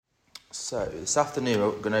So this afternoon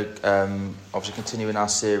we're going to obviously continue in our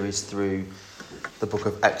series through the book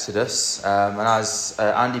of Exodus. And as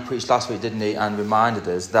Andy preached last week, didn't he, and reminded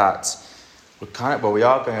us that we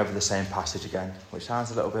are going over the same passage again, which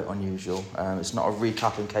sounds a little bit unusual. It's not a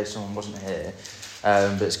recap in case someone wasn't here,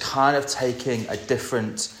 but it's kind of taking a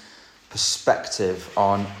different perspective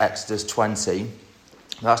on Exodus 20.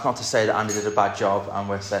 That's not to say that Andy did a bad job and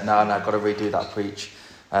we're saying, no, I've got to redo that preach.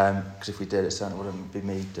 Because if we did, it certainly wouldn't be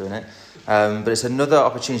me doing it. But it's another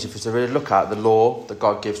opportunity for us to really look at the law that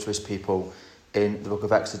God gives to his people in the book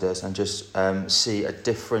of Exodus and just see a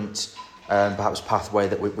different, perhaps, pathway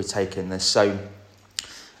that we take in this. So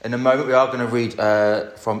in a moment, we are going to read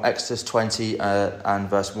from Exodus 20 and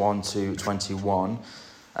verse 1 to 21.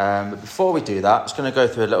 But before we do that, I'm just going to go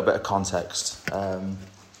through a little bit of context.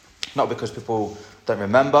 Not because people don't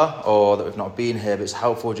remember or that we've not been here, but it's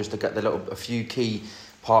helpful just to get a few key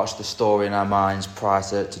parts of the story in our minds prior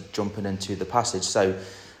to jumping into the passage. So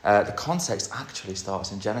the context actually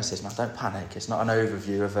starts in Genesis. Now don't panic, it's not an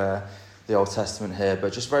overview of the Old Testament here,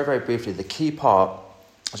 but just very, very briefly, the key part,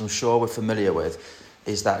 as I'm sure we're familiar with,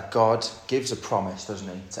 is that God gives a promise, doesn't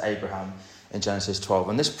he, to Abraham in Genesis 12.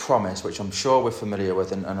 And this promise, which I'm sure we're familiar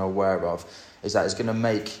with and are aware of, is that it's going to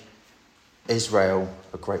make Israel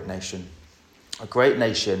a great nation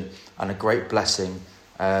and a great blessing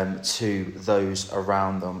to those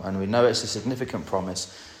around them. And we know it's a significant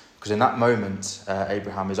promise because in that moment,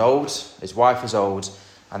 Abraham is old, his wife is old,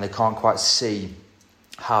 and they can't quite see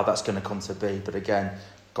how that's going to come to be. But again,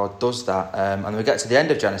 God does that. And we get to the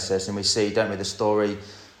end of Genesis and we see, don't we, the story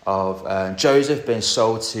of Joseph being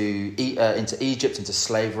sold into Egypt, into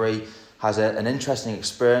slavery, has an interesting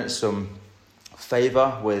experience, some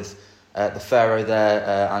favour with the Pharaoh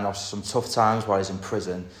there, and also some tough times while he's in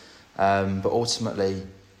prison. But ultimately,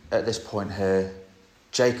 at this point here,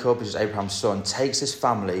 Jacob, which is Abraham's son, takes his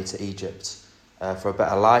family to Egypt for a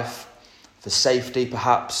better life, for safety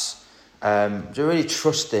perhaps, really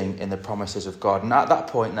trusting in the promises of God. And at that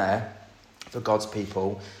point there, for God's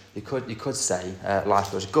people, you could say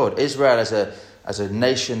life was good. Israel as a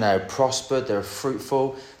nation, they prospered, they were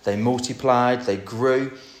fruitful, they multiplied, they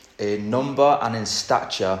grew in number and in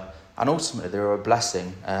stature, and ultimately they were a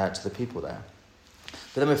blessing to the people there.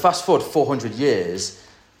 But then we fast forward 400 years,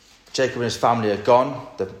 Jacob and his family are gone,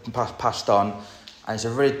 they've passed on, and it's a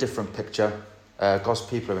really different picture. God's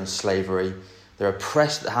people are in slavery. They're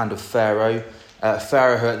oppressed at the hand of Pharaoh.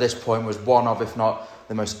 Pharaoh, who at this point was one of, if not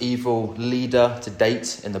the most evil leader to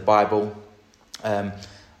date in the Bible,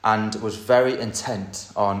 and was very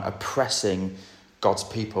intent on oppressing God's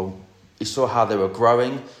people. He saw how they were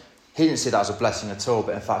growing. He didn't see that as a blessing at all,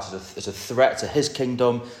 but in fact as a threat to his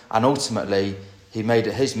kingdom, and ultimately he made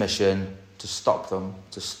it his mission to stop them,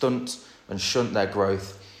 to stunt and shunt their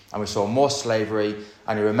growth. And we saw more slavery.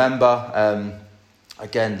 And you remember,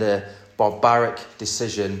 again, the barbaric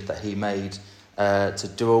decision that he made to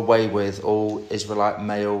do away with all Israelite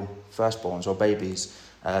male firstborns or babies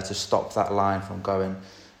to stop that line from going.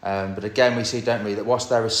 But again, we see, don't we, that what's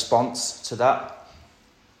their response to that?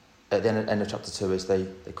 At the end of chapter 2 is they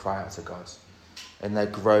cry out to God. And they're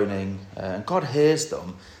groaning. And God hears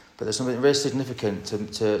them. But there's something really significant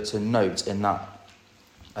to note in that.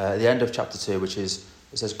 At the end of chapter 2, which is,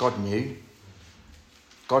 it says God knew.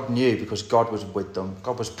 God knew because God was with them.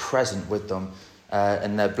 God was present with them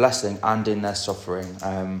in their blessing and in their suffering.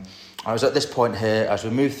 I was at this point here, as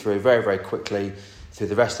we move through very, very quickly through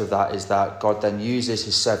the rest of that, is that God then uses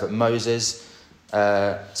his servant Moses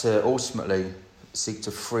to ultimately seek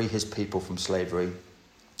to free his people from slavery.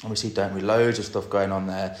 And we see, don't we, loads of stuff going on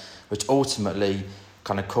there, which ultimately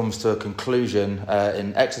kind of comes to a conclusion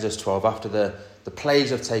in Exodus 12 after the plagues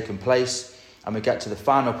have taken place, and we get to the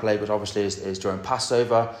final plague, which obviously is during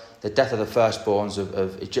Passover, the death of the firstborns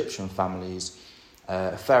of Egyptian families.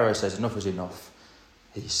 Pharaoh says enough is enough.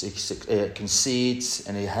 He concedes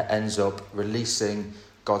and he ends up releasing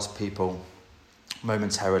God's people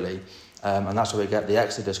momentarily, and that's where we get the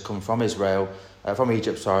Exodus come from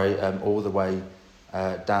Egypt, all the way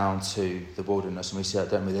down to the wilderness. And we see that,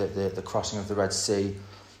 don't we, the crossing of the Red Sea.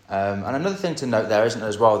 And another thing to note there, isn't it,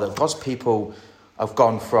 as well, that God's people have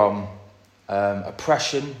gone from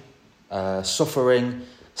oppression, suffering,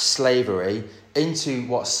 slavery, into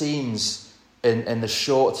what seems, in the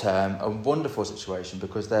short term, a wonderful situation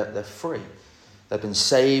because they're free. They've been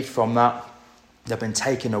saved from that. They've been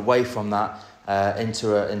taken away from that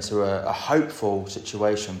into a hopeful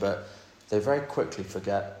situation, but they very quickly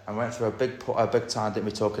forget and went through a big time, didn't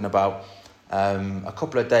we, talking about a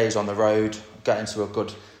couple of days on the road, getting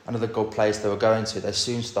to another good place they were going to. They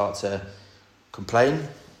soon start to complain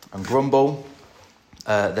and grumble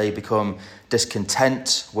They become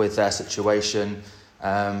discontent with their situation.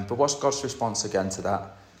 But what's God's response again to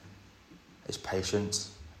that? It's patient.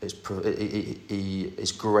 He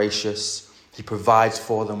is gracious. He provides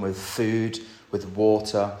for them with food, with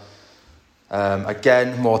water.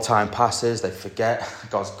 Again, more time passes. They forget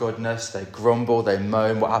God's goodness. They grumble. They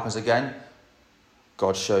moan. What happens again?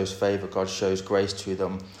 God shows favour. God shows grace to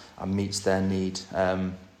them and meets their need.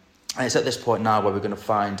 And it's at this point now where we're going to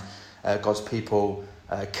find God's people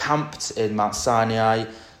camped in Mount Sinai,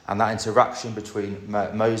 and that interaction between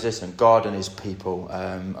Moses and God and his people.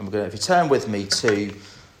 And we're going to, if you turn with me to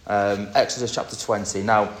Exodus chapter 20.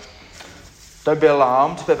 Now, don't be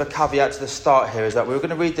alarmed. A bit of a caveat to the start here is that we were going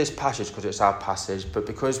to read this passage because it's our passage, but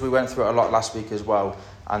because we went through it a lot last week as well,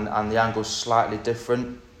 and the angle's slightly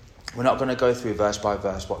different, we're not going to go through verse by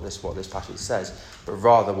verse what this passage says, but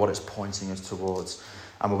rather what it's pointing us towards.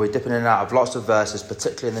 And we'll be dipping in and out of lots of verses,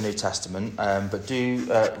 particularly in the New Testament. But do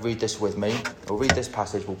read this with me. We'll read this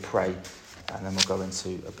passage, we'll pray, and then we'll go into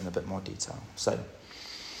in a bit more detail. So,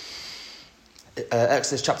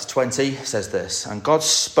 Exodus chapter 20 says this, "And God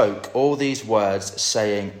spoke all these words,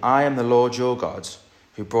 saying, I am the Lord your God,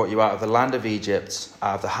 who brought you out of the land of Egypt,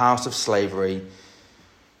 out of the house of slavery.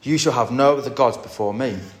 You shall have no other gods before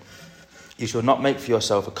me. You shall not make for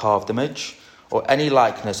yourself a carved image, or any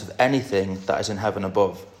likeness of anything that is in heaven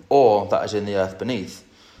above, or that is in the earth beneath,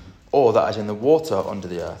 or that is in the water under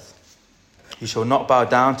the earth. You shall not bow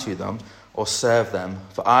down to them or serve them,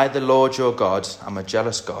 for I, the Lord your God, am a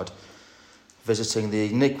jealous God, visiting the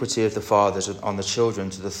iniquity of the fathers on the children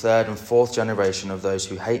to the third and fourth generation of those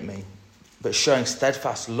who hate me, but showing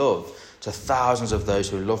steadfast love to thousands of those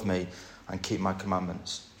who love me and keep my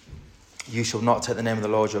commandments. You shall not take the name of the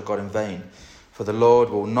Lord your God in vain, for the Lord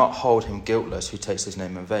will not hold him guiltless who takes his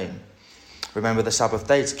name in vain. Remember the Sabbath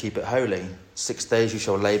day to keep it holy. 6 days you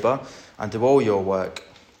shall labour and do all your work,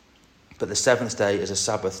 but the seventh day is a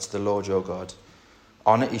Sabbath to the Lord your God.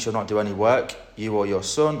 On it you shall not do any work, you or your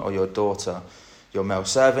son or your daughter, your male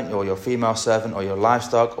servant or your female servant, or your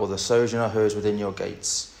livestock, or the sojourner who is within your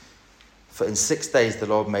gates. For in 6 days the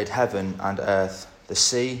Lord made heaven and earth, the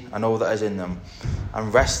sea and all that is in them,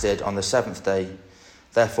 and rested on the seventh day.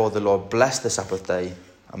 Therefore the Lord blessed the Sabbath day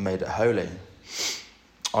and made it holy.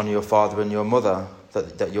 Honour your father and your mother,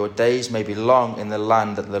 that your days may be long in the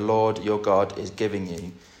land that the Lord your God is giving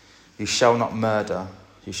you. You shall not murder,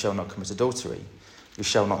 you shall not commit adultery, you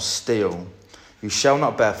shall not steal, you shall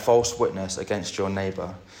not bear false witness against your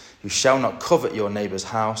neighbour, you shall not covet your neighbour's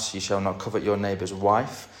house, you shall not covet your neighbour's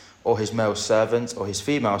wife, or his male servant, or his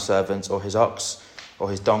female servant, or his ox, or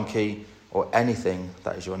his donkey, or anything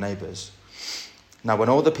that is your neighbour's. Now when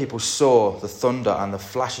all the people saw the thunder and the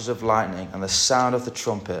flashes of lightning and the sound of the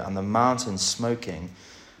trumpet and the mountain smoking,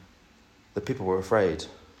 the people were afraid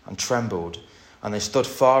and trembled, and they stood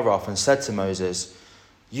far off and said to Moses,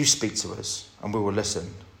 You speak to us, and we will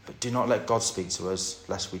listen, but do not let God speak to us,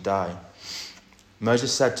 lest we die.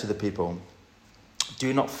 Moses said to the people,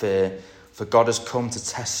 Do not fear, for God has come to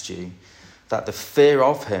test you, that the fear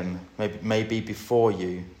of him may be before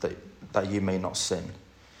you, that you may not sin.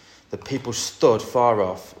 The people stood far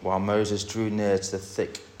off while Moses drew near to the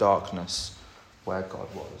thick darkness where God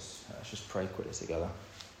was. Let's just pray quickly together.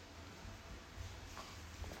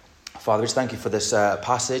 Father, we just thank you for this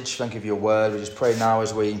passage. Thank you for your word. We just pray now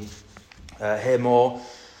as we hear more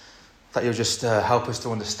that you'll just help us to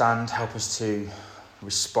understand, help us to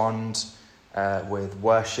respond with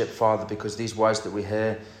worship, Father, because these words that we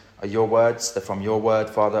hear are your words. They're from your word,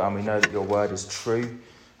 Father, and we know that your word is true.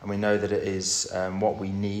 And we know that it is what we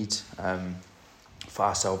need for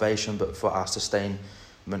our salvation, but for our sustainment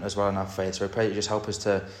as well in our faith. So I pray you just help us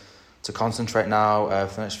to concentrate now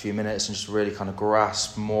for the next few minutes and just really kind of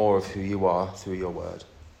grasp more of who you are through your word.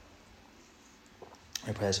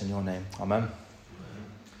 I pray this in your name. Amen.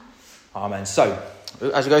 Amen. So,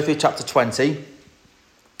 as we go through chapter 20,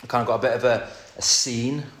 we kind of got a bit of a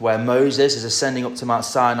scene where Moses is ascending up to Mount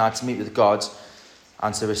Sinai to meet with God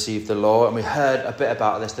and to receive the law. And we heard a bit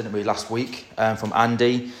about this, didn't we, last week from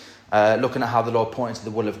Andy, looking at how the law pointed to the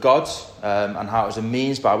will of God and how it was a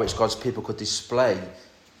means by which God's people could display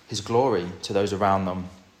his glory to those around them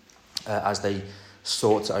as they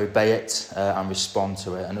sought to obey it and respond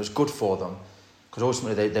to it. And it was good for them because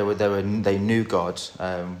ultimately they knew God.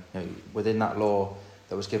 Within that law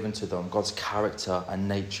that was given to them, God's character and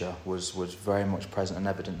nature was very much present and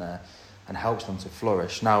evident there and helped them to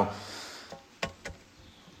flourish. Now,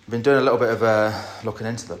 I've been doing a little bit of looking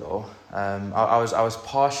into the law. I was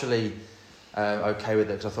partially okay with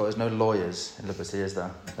it because I thought there's no lawyers in Liberty, is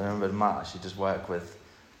there? I remember Matt actually does work with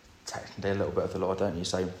technically a little bit of the law, don't you?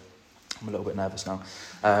 So I'm a little bit nervous now.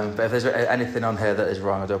 But if there's anything on here that is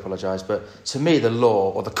wrong, I do apologise. But to me, the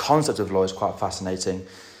law, or the concept of law, is quite fascinating.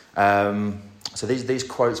 So these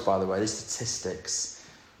quotes, by the way, these statistics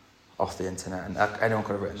off the internet, and anyone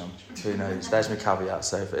could have written them. Who knows? There's my caveat,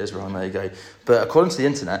 so if it is wrong, there you go. But according to the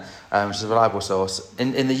internet, which is a reliable source,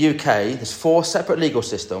 in the UK, there's 4 separate legal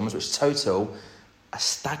systems which total a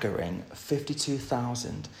staggering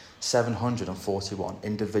 52,741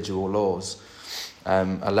 individual laws,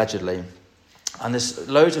 allegedly. And there's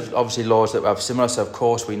loads of, obviously, laws that have similar. So, of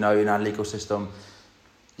course, we know in our legal system,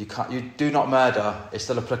 you do not murder. It's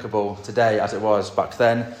still applicable today as it was back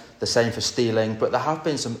then. The same for stealing. But there have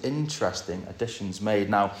been some interesting additions made.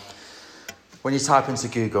 Now, when you type into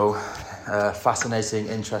Google, fascinating,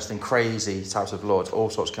 interesting, crazy types of laws, all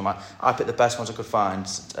sorts come out. I picked the best ones I could find,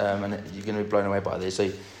 and you're going to be blown away by these, so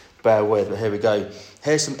bear with, but here we go.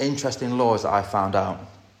 Here's some interesting laws that I found out.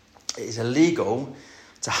 It is illegal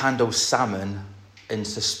to handle salmon in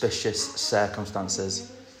suspicious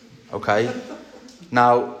circumstances. Okay?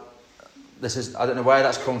 Now, I don't know where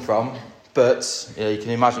that's come from, but you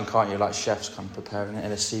can imagine, can't you, like chefs kind of preparing it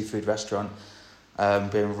in a seafood restaurant,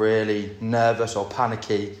 being really nervous or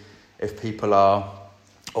panicky if people are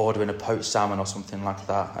ordering a poached salmon or something like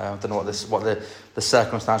that. I don't know what the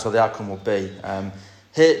circumstance or the outcome will be. Now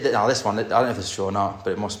this one, I don't know if it's true or not,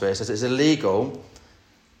 but it must be. It says it's illegal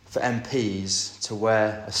for MPs to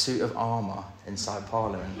wear a suit of armour inside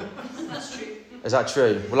Parliament. That's true. Is that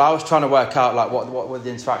true? Well, I was trying to work out like what would the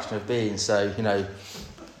interaction have been. So,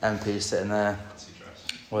 MPs sitting there.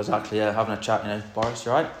 Well, exactly, yeah, having a chat, Boris,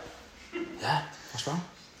 you right? Yeah, what's wrong?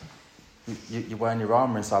 You're wearing your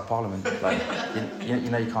armour inside Parliament. Like,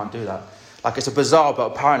 you can't do that. Like, it's a bizarre,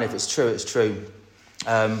 but apparently if it's true, it's true.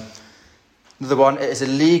 Another one, it is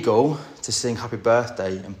illegal to sing Happy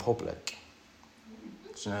Birthday in public.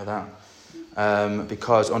 Did you know that?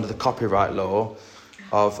 Because under the copyright law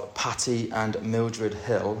of Patty and Mildred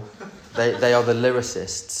Hill, they are the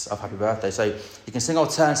lyricists of Happy Birthday. So you can sing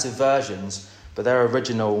alternative versions, but their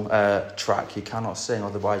original track you cannot sing,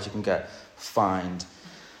 otherwise you can get fined.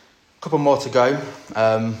 A couple more to go.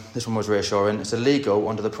 This one was reassuring. It's illegal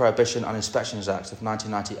under the Prohibition and Inspections Act of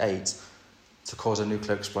 1998 to cause a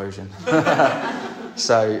nuclear explosion.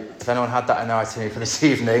 So if anyone had that in their itinerary for this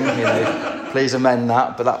evening, please amend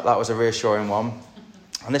that. But that was a reassuring one.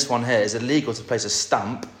 And this one here is illegal to place a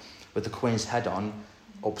stamp with the Queen's head on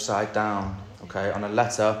upside down, okay, on a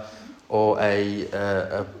letter or a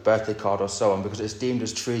birthday card or so on, because it's deemed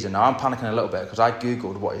as treason. Now I'm panicking a little bit because I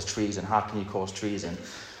googled what is treason, how can you cause treason.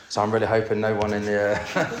 So I'm really hoping no one in the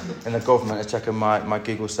in the government is checking my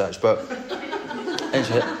Google search. But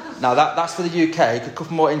now that's for the UK. A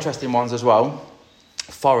couple more interesting ones as well.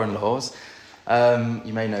 Foreign laws.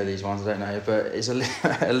 You may know these ones, I don't know, but it's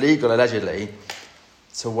illegal allegedly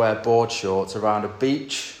to wear board shorts around a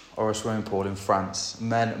beach or a swimming pool in France.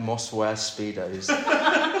 Men must wear Speedos.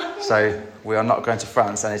 So we are not going to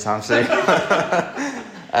France anytime soon.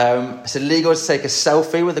 It's illegal to take a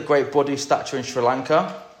selfie with a great Buddha statue in Sri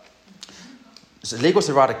Lanka. It's illegal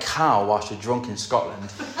to ride a cow whilst you're drunk in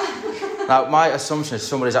Scotland. Now, my assumption is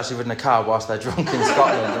somebody's actually ridden a cow whilst they're drunk in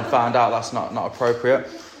Scotland and found out that's not appropriate.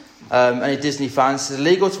 Any Disney fans? It's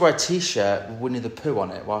illegal to wear a T-shirt with Winnie the Pooh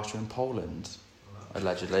on it whilst you're in Poland,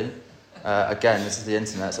 allegedly. Again, this is the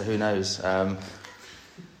internet, so who knows?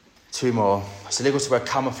 2 more. It's illegal to wear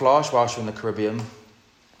camouflage whilst you're in the Caribbean.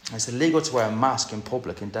 It's illegal to wear a mask in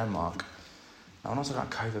public in Denmark. Now, I'm not talking about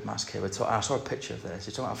COVID mask here. I saw a picture of this.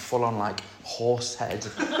 You're talking about a full-on, horse head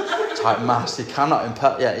type mask. You cannot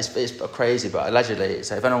it's crazy, but allegedly,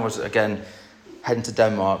 so if anyone was, again, heading to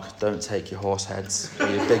Denmark, don't take your horse heads or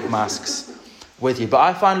your big masks with you. But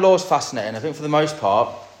I find laws fascinating. I think for the most part,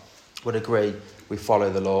 would agree we follow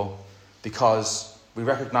the law because we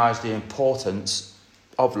recognise the importance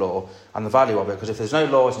of law and the value of it. Because if there's no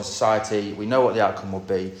laws in society, we know what the outcome will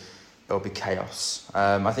be. It will be chaos.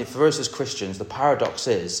 I think for us as Christians, the paradox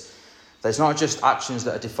is there's not just actions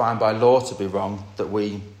that are defined by law to be wrong that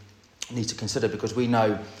we need to consider, because we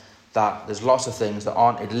know that there's lots of things that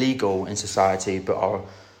aren't illegal in society but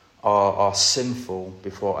are sinful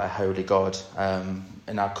before a holy God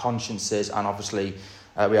in our consciences, and obviously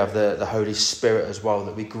we have the Holy Spirit as well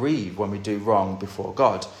that we grieve when we do wrong before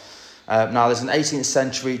God. Now there's an 18th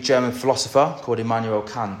century German philosopher called Immanuel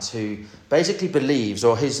Kant who basically believes,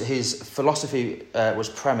 or his philosophy was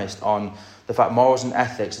premised on the fact morals and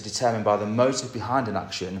ethics are determined by the motive behind an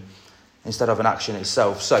action instead of an action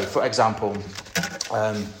itself. So, for example,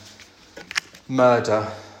 murder,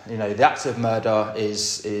 the act of murder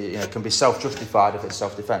can be self-justified if it's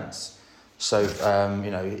self-defence. So,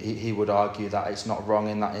 he would argue that it's not wrong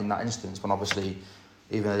in that instance, when obviously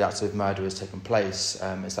even though the act of murder has taken place.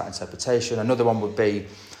 It's that interpretation. Another one would be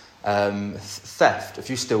theft. If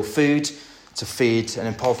you steal food to feed an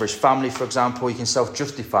impoverished family, for example, you can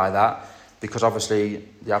self-justify that because obviously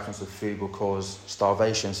the absence of food will cause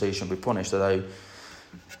starvation, so you shouldn't be punished, although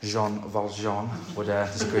Jean Valjean would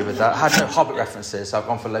disagree with that. I had no Hobbit references, so I've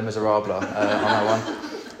gone for Les Miserables on that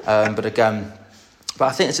one. But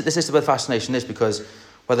I think this is where the fascination is, because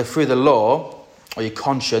whether through the law or your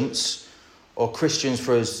conscience or Christians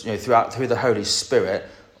through the Holy Spirit,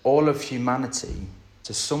 all of humanity,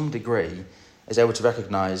 to some degree, is able to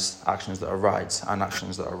recognise actions that are right and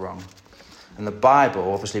actions that are wrong. And the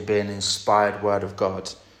Bible, obviously being an inspired word of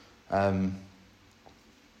God,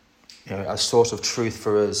 a source of truth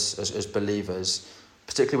for us as believers,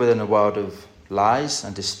 particularly within a world of lies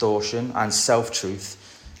and distortion and self-truth,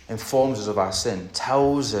 informs us of our sin,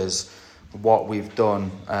 tells us what we've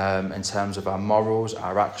done in terms of our morals,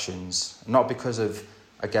 our actions, not because of,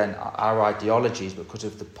 again, our ideologies, but because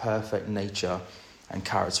of the perfect nature and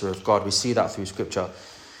character of God. We see that through Scripture.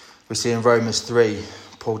 We see in Romans 3,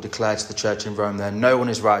 Paul declared to the church in Rome there, "No one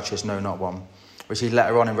is righteous, no, not one." We see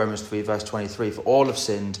later on in Romans 3, verse 23, "For all have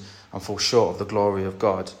sinned and fall short of the glory of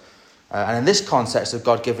God." And in this context of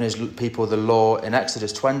God giving his people the law in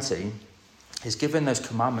Exodus 20, he's given those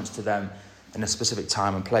commandments to them in a specific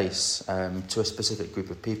time and place, to a specific group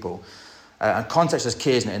of people. And context is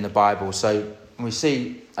key, isn't it, in the Bible? So when we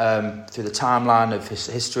see through the timeline of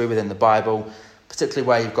history within the Bible, particularly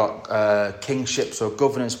where you've got kingships or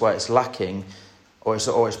governance where it's lacking, or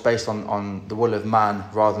it's based on the will of man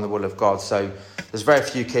rather than the will of God. So there's very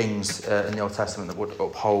few kings in the Old Testament that would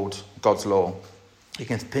uphold God's law. You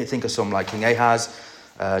can think of some like King Ahaz,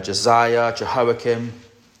 Josiah, Jehoiakim,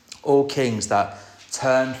 all kings that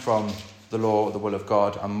turned from the law or the will of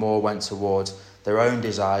God and more went towards their own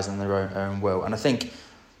desires and their own will. And I think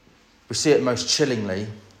we see it most chillingly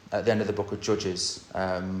at the end of the book of Judges.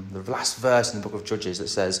 The last verse in the book of Judges that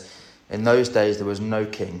says, "In those days there was no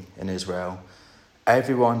king in Israel.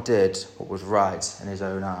 Everyone did what was right in his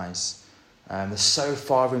own eyes." They're so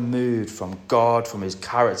far removed from God, from his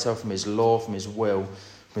character, from his law, from his will,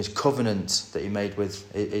 from his covenant that he made with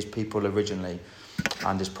his people originally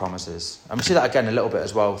and his promises. And we see that again a little bit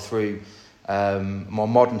as well through more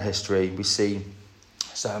modern history. We see,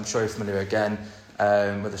 so I'm sure you're familiar again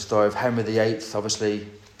with the story of Henry VIII, obviously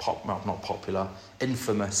not popular,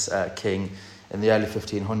 infamous king in the early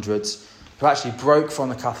 1500s, who actually broke from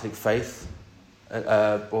the Catholic faith,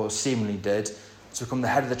 or seemingly did, to become the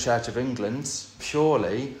head of the Church of England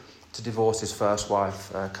purely to divorce his first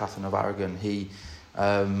wife, Catherine of Aragon. He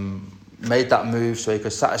made that move so he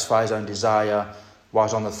could satisfy his own desire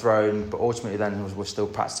whilst on the throne, but ultimately then was still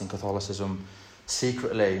practicing Catholicism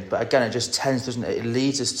secretly. But again, it just tends, doesn't it? It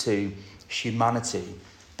leads us to humanity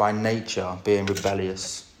by nature being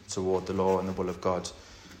rebellious toward the law and the will of God,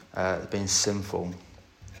 being sinful.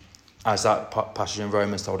 As that passage in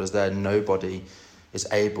Romans told us there, nobody is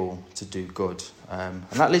able to do good. And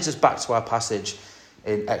that leads us back to our passage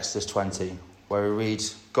in Exodus 20, where we read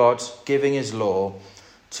God giving his law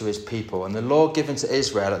to his people. And the law given to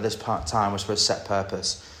Israel at this time was for a set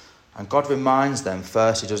purpose. And God reminds them,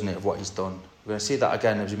 firstly, doesn't it, of what he's done. We're going to see that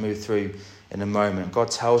again as we move through in a moment. God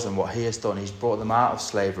tells them what he has done. He's brought them out of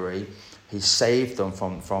slavery. He's saved them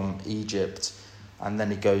from Egypt. And then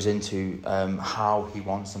he goes into how he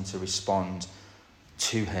wants them to respond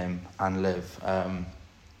to him and live. And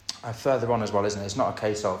further on as well, isn't it? It's not a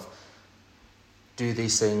case of do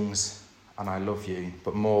these things and I love you,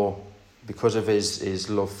 but more because of his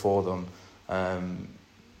love for them.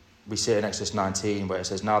 We see it in Exodus 19 where it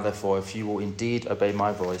says, "Now therefore, if you will indeed obey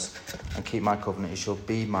my voice and keep my covenant, you shall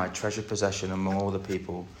be my treasured possession among all the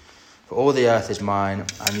people. For all the earth is mine,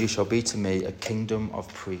 and you shall be to me a kingdom of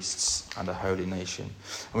priests and a holy nation."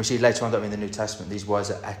 And we see later on that in the New Testament, these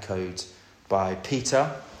words are echoed by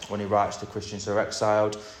Peter when he writes to Christians who are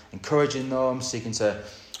exiled, encouraging them, seeking to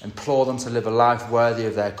implore them to live a life worthy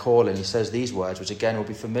of their calling. He says these words, which again will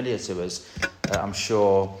be familiar to us, I'm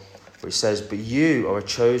sure. But he says, "But you are a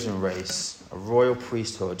chosen race, a royal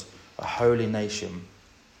priesthood, a holy nation,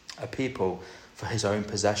 a people for his own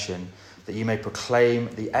possession, that you may proclaim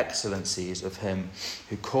the excellencies of him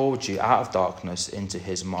who called you out of darkness into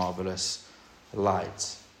his marvellous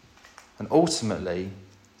light." And ultimately,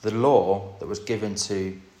 the law that was given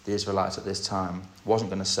to the Israelites at this time wasn't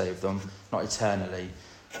going to save them, not eternally.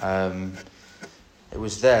 It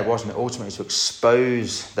was there, wasn't it, ultimately to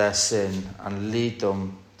expose their sin and lead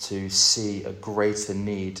them to see a greater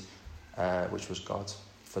need, which was God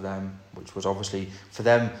for them, which was obviously for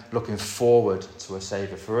them looking forward to a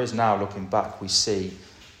saviour. For us now, looking back, we see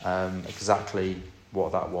exactly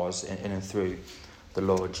what that was in and through the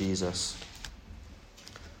Lord Jesus.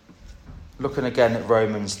 Looking again at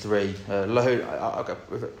Romans 3,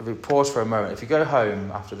 if we pause for a moment, if you go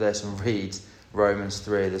home after this and read Romans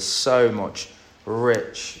 3, there's so much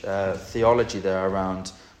rich theology there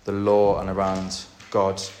around the law and around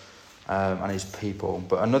God and his people.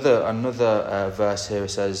 But another verse here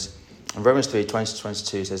says, in Romans 3,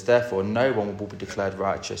 20-22 says, therefore no one will be declared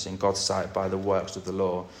righteous in God's sight by the works of the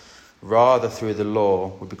law. Rather, through the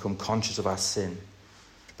law, we become conscious of our sin.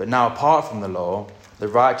 But now, apart from the law, the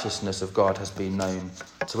righteousness of God has been known,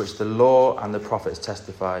 to which the law and the prophets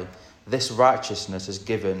testify. This righteousness is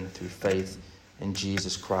given through faith in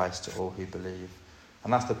Jesus Christ to all who believe.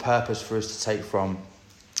 And that's the purpose for us to take from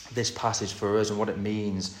this passage for us, and what it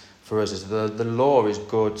means for us is the law is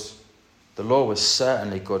good. The law was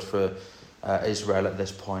certainly good for Israel at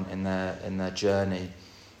this point in their journey,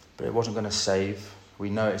 but it wasn't going to save. We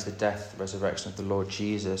know it's the death, resurrection of the Lord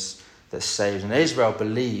Jesus that saves. And Israel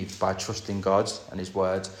believed by trusting God and his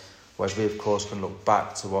word, whereas we, of course, can look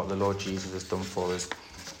back to what the Lord Jesus has done for us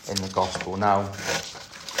in the gospel. Now,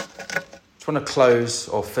 I just want to close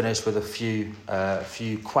or finish with a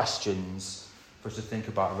few questions for us to think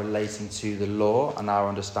about relating to the law and our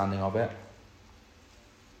understanding of it,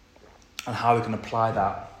 and how we can apply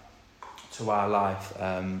that to our life,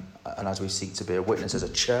 and as we seek to be a witness as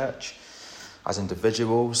a church, as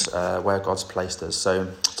individuals, where God's placed us. So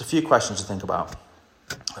it's a few questions to think about.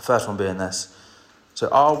 The first one being this. So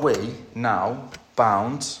are we now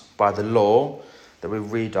bound by the law that we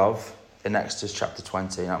read of in Exodus chapter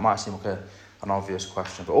 20? Now, it might seem like an obvious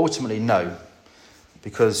question, but ultimately no.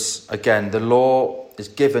 Because, again, the law is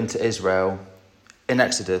given to Israel in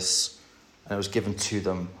Exodus, and it was given to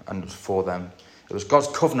them and for them. It was God's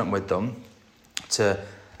covenant with them to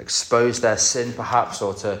expose their sin, perhaps,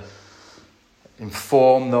 or to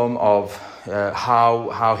inform them of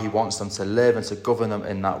how he wants them to live and to govern them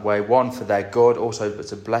in that way. One, for their good, also but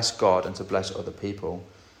to bless God and to bless other people.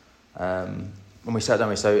 When we said, don't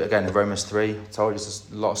we? So again, in Romans 3, I told you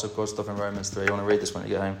there's lots of good stuff in Romans 3. You want to read this when you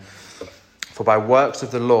get home. For by works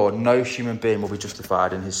of the law, no human being will be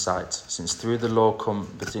justified in his sight, since through the law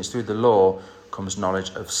comes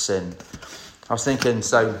knowledge of sin. I was thinking,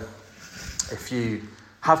 so if you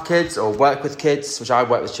have kids or work with kids, which I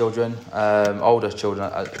work with children, older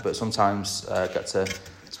children, but sometimes get to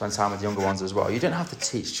spend time with younger ones as well. You don't have to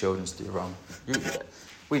teach children to do wrong.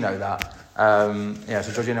 We know that.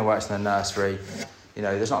 So Georgina works in the nursery.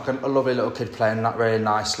 There's not a lovely little kid playing that really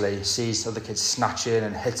nicely, sees other kids snatching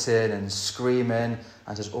and hitting and screaming,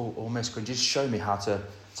 and says, oh miss, could you just show me how to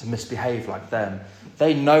misbehave like them?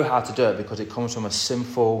 They know how to do it because it comes from a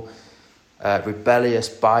sinful, rebellious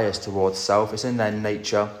bias towards self. It's in their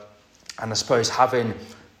nature. And I suppose having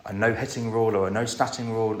a no hitting rule or a no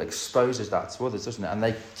snatching rule exposes that to others, doesn't it? And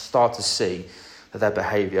they start to see that their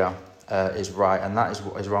behaviour is right, and that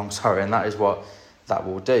is wrong, and that is what that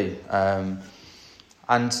will do.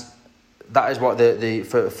 And that is what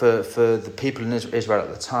for the people in Israel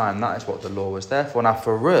at the time, that is what the law was there for. Now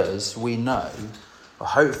for us, we know, or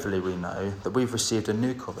hopefully we know, that we've received a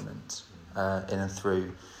new covenant in and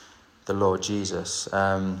through the Lord Jesus.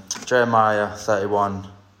 Jeremiah 31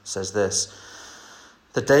 says this: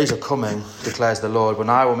 the days are coming, declares the Lord, when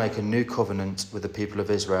I will make a new covenant with the people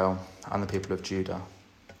of Israel and the people of Judah.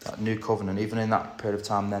 That new covenant, even in that period of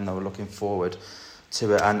time then, they were looking forward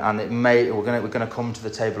to it. And it may, we're going to come to the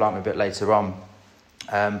table, aren't we, a bit later on.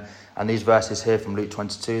 And these verses here from Luke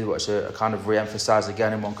 22, which are kind of re-emphasised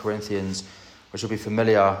again in 1 Corinthians, which will be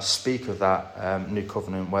familiar, speak of that new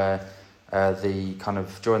covenant where the kind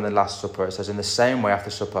of, during the Last Supper, it says, in the same way after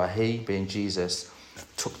supper, he, being Jesus,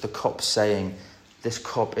 took the cup saying, this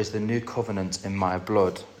cup is the new covenant in my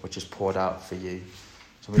blood, which is poured out for you.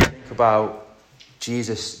 So when we think about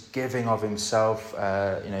Jesus giving of himself,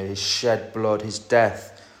 his shed blood, his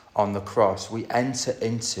death on the cross, we enter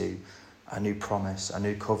into a new promise, a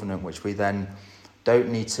new covenant, which we then don't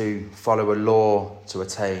need to follow a law to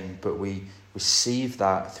attain, but we receive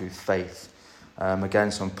that through faith.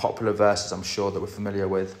 Again, some popular verses I'm sure that we're familiar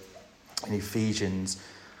with in Ephesians.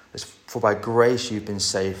 It's, for by grace you've been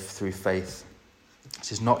saved through faith.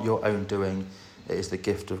 This is not your own doing, it is the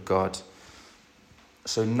gift of God.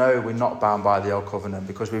 So no, we're not bound by the old covenant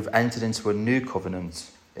because we've entered into a new covenant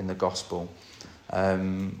in the gospel,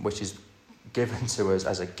 which is given to us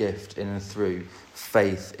as a gift in and through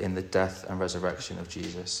faith in the death and resurrection of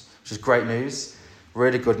Jesus, which is great news,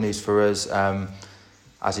 really good news for us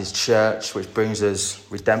as his church, which brings us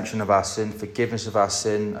redemption of our sin, forgiveness of our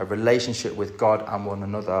sin, a relationship with God and one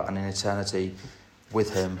another, and in eternity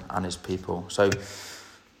with him and his people. So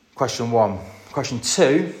question 1. Question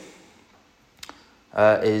 2,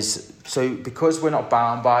 is, so because we're not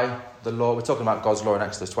bound by the law, we're talking about God's law in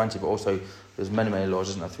Exodus 20, but also there's many, many laws,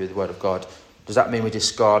 isn't there, through the word of God. Does that mean we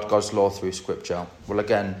discard God's law through Scripture? Well,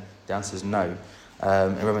 again, the answer is no.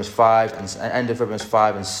 In Romans 5, and end of Romans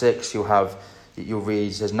 5 and 6, you'll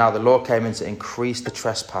read, it says, now the law came in to increase the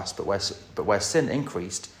trespass, but where sin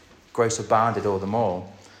increased, grace abounded all the more.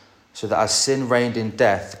 So that as sin reigned in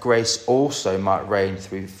death, grace also might reign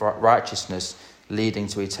through righteousness, leading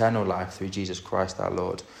to eternal life through Jesus Christ our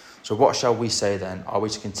Lord. So what shall we say then? Are we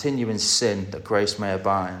to continue in sin that grace may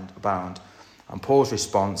abound? And Paul's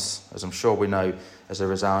response, as I'm sure we know, is a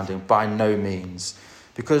resounding, by no means.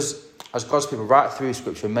 Because as God's people, right through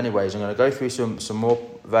Scripture in many ways, I'm going to go through some more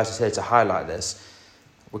verses here to highlight this.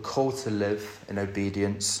 We're called to live in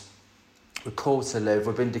obedience. We're called to live.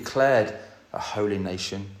 We've been declared a holy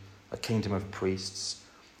nation, a kingdom of priests.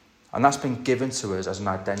 And that's been given to us as an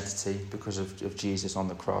identity because of Jesus on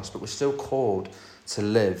the cross. But we're still called to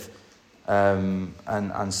live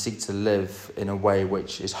and seek to live in a way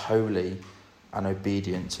which is holy and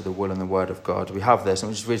obedient to the will and the word of God. We have this, and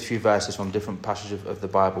we'll just read a few verses from different passages of the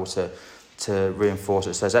Bible to reinforce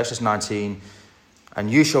it. It says, Exodus 19, and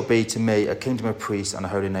you shall be to me a kingdom of priests and a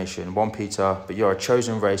holy nation. 1 Peter, but you're a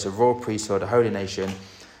chosen race, a royal priesthood, a holy nation.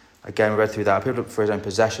 Again, we read through that. People look for his own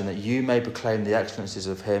possession, that you may proclaim the excellencies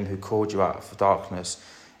of him who called you out of darkness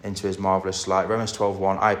into his marvellous light. Romans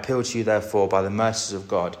 12:1, I appeal to you, therefore, by the mercies of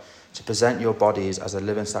God, to present your bodies as a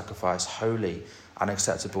living sacrifice, holy and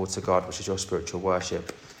acceptable to God, which is your spiritual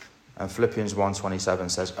worship. And Philippians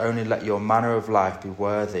 1:27 says, only let your manner of life be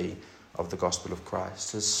worthy of the gospel of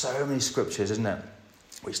Christ. There's so many scriptures, isn't it,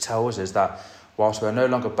 which tells us that whilst we're no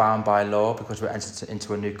longer bound by law because we're entered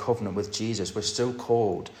into a new covenant with Jesus, we're still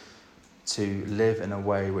called to live in a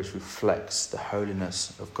way which reflects the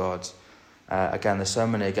holiness of God. Again, there's so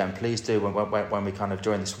many. Again, please do, when we kind of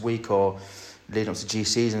during this week or leading up to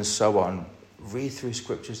GCs and so on, read through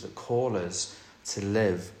scriptures that call us to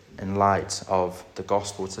live in light of the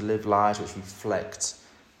gospel, to live lives which reflect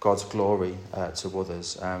God's glory to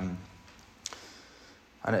others.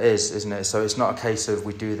 And it is, isn't it? So it's not a case of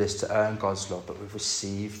we do this to earn God's love, but we've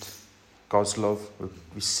received God's love, we've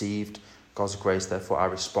received God's grace. Therefore, our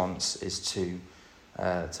response is to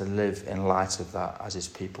live in light of that as his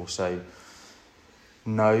people. So,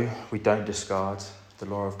 no, we don't discard the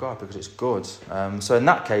law of God because it's good. So in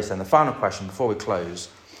that case, then, the final question before we close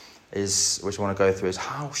is, which I want to go through, is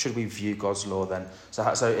how should we view God's law then?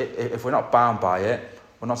 So if we're not bound by it,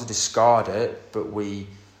 we're not to discard it, but we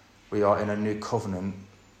are in a new covenant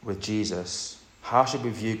with Jesus. How should we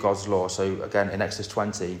view God's law? So again, in Exodus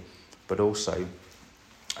 20, but also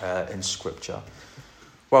in Scripture.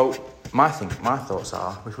 Well, my thoughts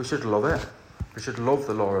are we should love it. We should love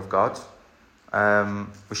the law of God.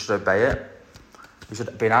 We should obey it. We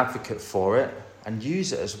should be an advocate for it and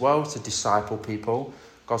use it as well to disciple people.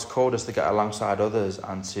 God's called us to get alongside others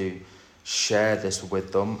and to share this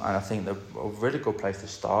with them. And I think a really good place to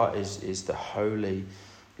start is the holy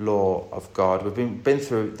law of God. We've been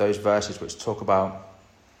through those verses which talk about,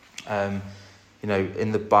 in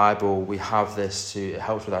the Bible, we have this it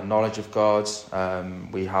helps with our knowledge of God.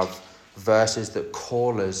 We have verses that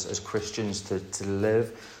call us as Christians to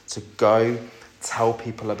live, to go, tell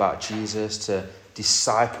people about Jesus, to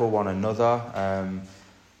disciple one another,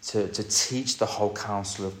 to teach the whole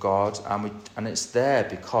counsel of God. And it's there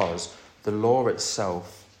because the law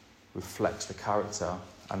itself reflects the character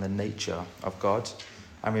and the nature of God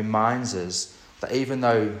and reminds us that even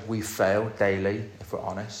though we fail daily, if we're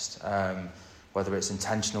honest, whether it's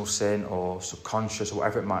intentional sin or subconscious or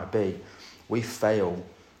whatever it might be, we fail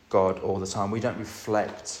God all the time. We don't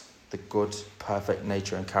reflect the good, perfect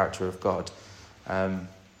nature and character of God.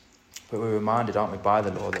 But we're reminded, aren't we, by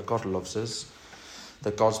the law that God loves us,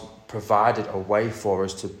 that God's provided a way for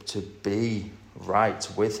us to be right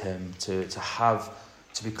with him, to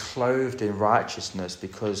be clothed in righteousness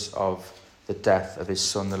because of the death of his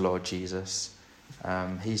son, the Lord Jesus.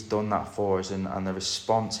 He's done that for us, and the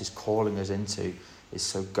response he's calling us into is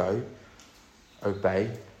so go,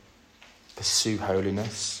 obey, pursue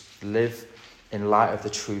holiness, live in light of the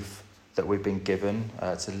truth that we've been given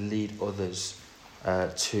to lead others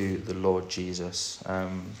to the Lord Jesus.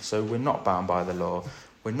 So we're not bound by the law.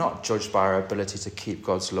 We're not judged by our ability to keep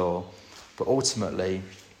God's law, but ultimately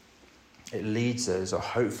it leads us, or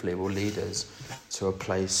hopefully will lead us, to a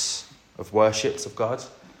place of worship of God,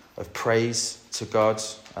 of praise to God,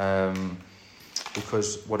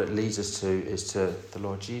 because what it leads us to is to the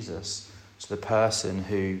Lord Jesus, to the person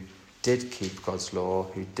who did keep God's law,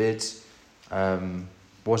 who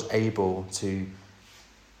was able to,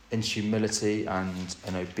 in humility and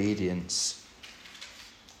in obedience,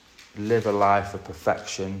 live a life of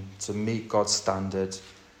perfection, to meet God's standard,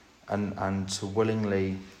 and to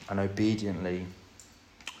willingly and obediently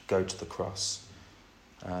go to the cross.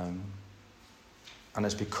 And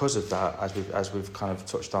it's because of that, as we've kind of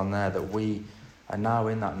touched on there, that we are now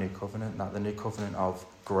in that new covenant, that the new covenant of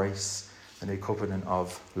grace, the new covenant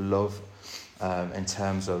of love, in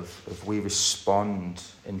terms of we respond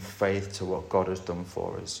in faith to what God has done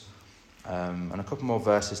for us. And a couple more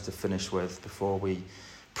verses to finish with before we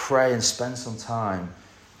pray and spend some time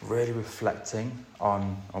really reflecting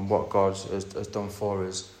on what God has done for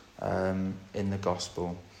us in the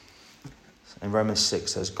gospel. In Romans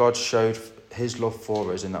 6 says, God showed his love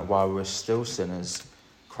for us in that while we were still sinners,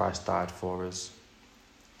 Christ died for us.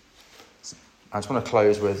 I just want to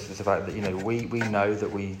close with the fact that, we know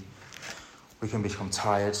that we can become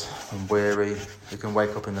tired and weary. We can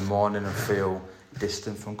wake up in the morning and feel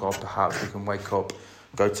distant from God, perhaps. We can wake up,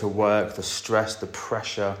 go to work, the stress, the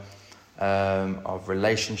pressure of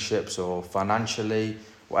relationships or financially,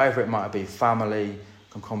 whatever it might be, family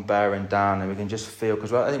can come bearing down, and we can just feel,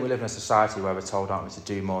 because I think we live in a society where we're told, aren't we, to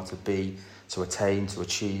do more, to be, to attain, to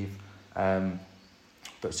achieve,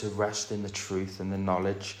 but to rest in the truth and the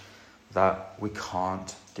knowledge that we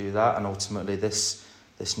can't do that. And ultimately this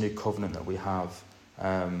new covenant that we have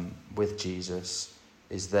with Jesus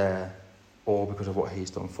is there all because of what he's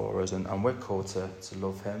done for us, and we're called to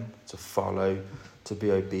love him, to follow, to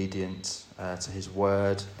be obedient to his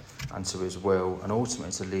word and to his will, and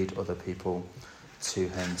ultimately to lead other people to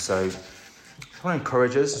him. So I want to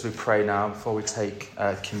encourage us as we pray now before we take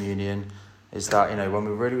communion, is that when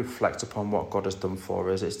we really reflect upon what God has done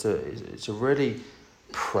for us, it's to really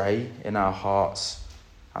pray in our hearts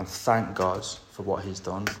and thank God for what he's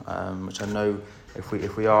done, which I know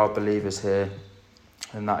if we are believers here,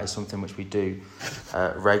 and that is something which we do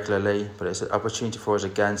regularly, but it's an opportunity for us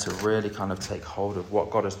again to really kind of take hold of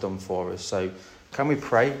what God has done for us. So can we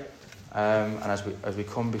pray? And as we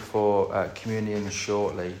come before communion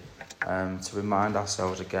shortly, to remind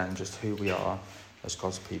ourselves again just who we are as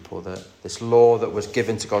God's people, that this law that was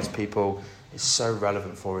given to God's people is so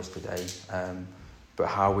relevant for us today, but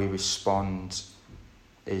how we respond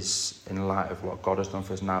is in light of what God has done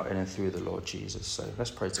for us now in and through the Lord Jesus. So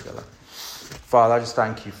let's pray together. Father, I just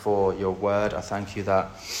thank you for your word. I thank you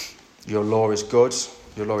that your law is good,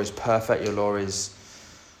 your law is perfect, your law is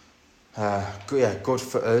good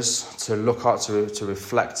for us to look at, to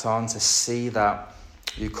reflect on, to see that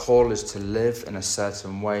you call us to live in a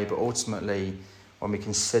certain way. But ultimately, when we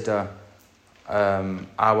consider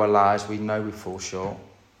our lives, we know we fall short.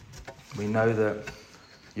 We know that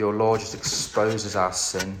your law just exposes our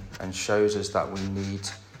sin and shows us that we need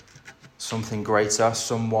something greater,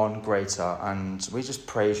 someone greater. And we just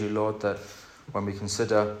praise you, Lord, that when we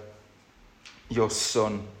consider your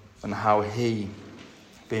Son and how he,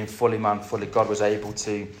 being fully man, fully God, was able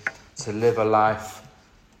to live a life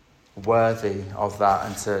worthy of that,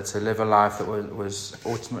 and to live a life that was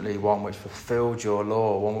ultimately one which fulfilled your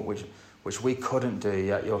law, one which we couldn't do,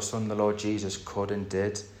 yet your Son, the Lord Jesus, could and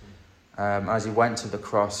did. As he went to the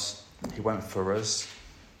cross, he went for us.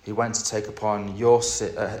 He went to take upon your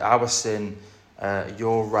sin, our sin,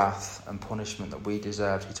 your wrath and punishment that we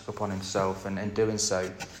deserved. He took upon himself, and in doing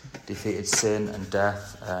so, defeated sin and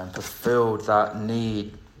death, fulfilled that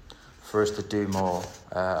need for us to do more.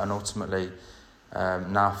 And ultimately,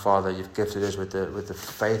 now, Father, you've gifted us with the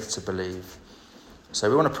faith to believe. So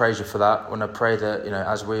we want to praise you for that. We want to pray that,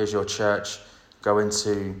 as we as your church go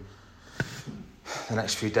into the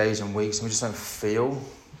next few days and weeks, and we just don't feel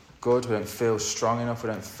good, we don't feel strong enough, we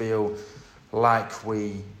don't feel like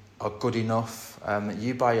we are good enough, that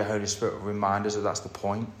you by your Holy Spirit will remind us that that's the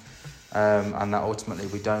point, and that ultimately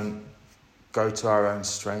we don't go to our own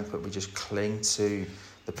strength, but we just cling to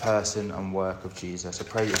the person and work of Jesus. I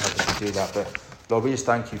pray you help us to do that. But Lord, we just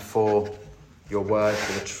thank you for your word,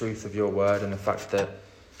 for the truth of your word, and the fact that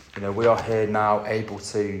we are here now able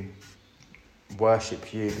to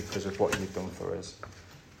worship you because of what you've done for us.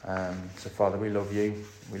 So Father, we love you.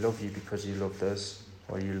 We love you because you loved us,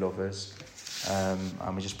 or you love us.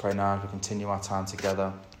 And we just pray now as we continue our time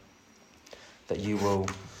together that you will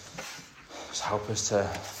just help us to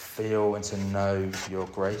feel and to know your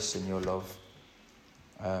grace and your love,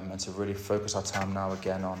 and to really focus our time now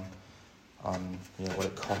again on what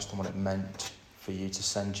it cost and what it meant for you to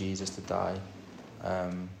send Jesus to die.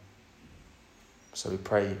 So we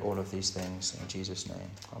pray all of these things in Jesus' name.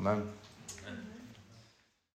 Amen.